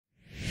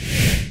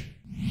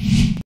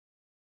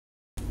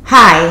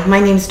Hi, my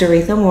name is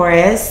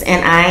Doretha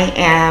and I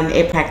am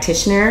a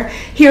practitioner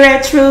here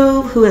at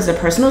Truve, who is a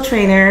personal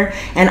trainer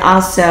and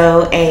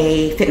also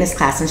a fitness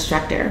class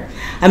instructor.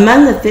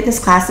 Among the fitness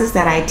classes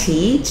that I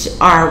teach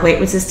are weight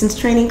resistance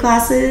training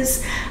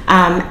classes,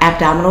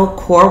 abdominal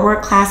core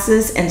work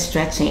classes, and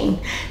stretching.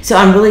 So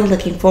I'm really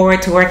looking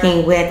forward to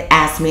working with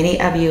as many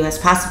of you as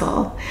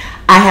possible.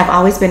 I have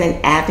always been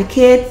an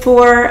advocate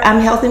for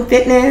health and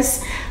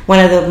fitness. One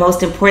of the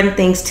most important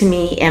things to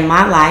me in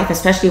my life,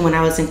 especially when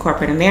I was in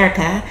corporate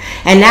America.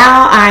 And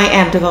now I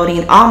am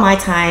devoting all my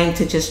time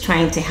to just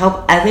trying to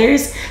help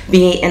others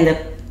be in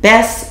the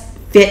best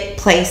fit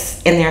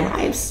place in their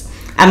lives.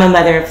 I'm a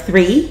mother of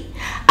 3.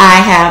 I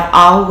have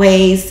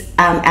always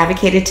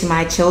advocated to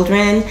my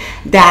children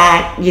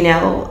that,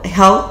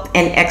 health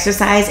and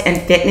exercise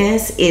and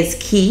fitness is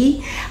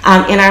key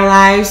in our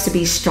lives to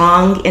be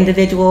strong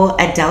individual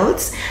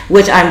adults,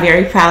 which I'm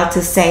very proud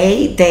to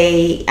say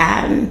they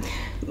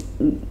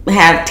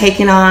have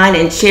taken on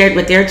and shared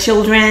with their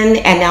children,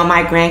 and now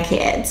my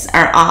grandkids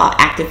are all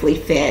actively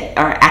fit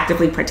or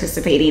actively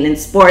participating in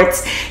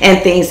sports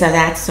and things of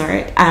that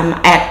sort.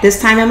 At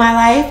this time in my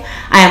life,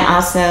 I am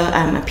also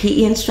a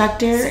PE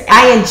instructor.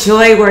 I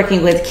enjoy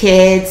working with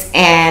kids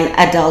and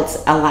adults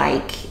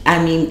alike.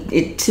 I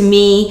mean, to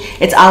me,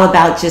 it's all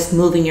about just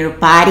moving your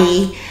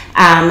body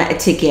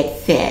to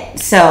get fit.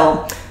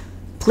 So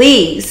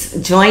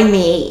please join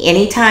me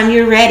anytime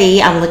you're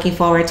ready. I'm looking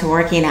forward to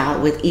working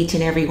out with each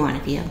and every one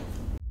of you.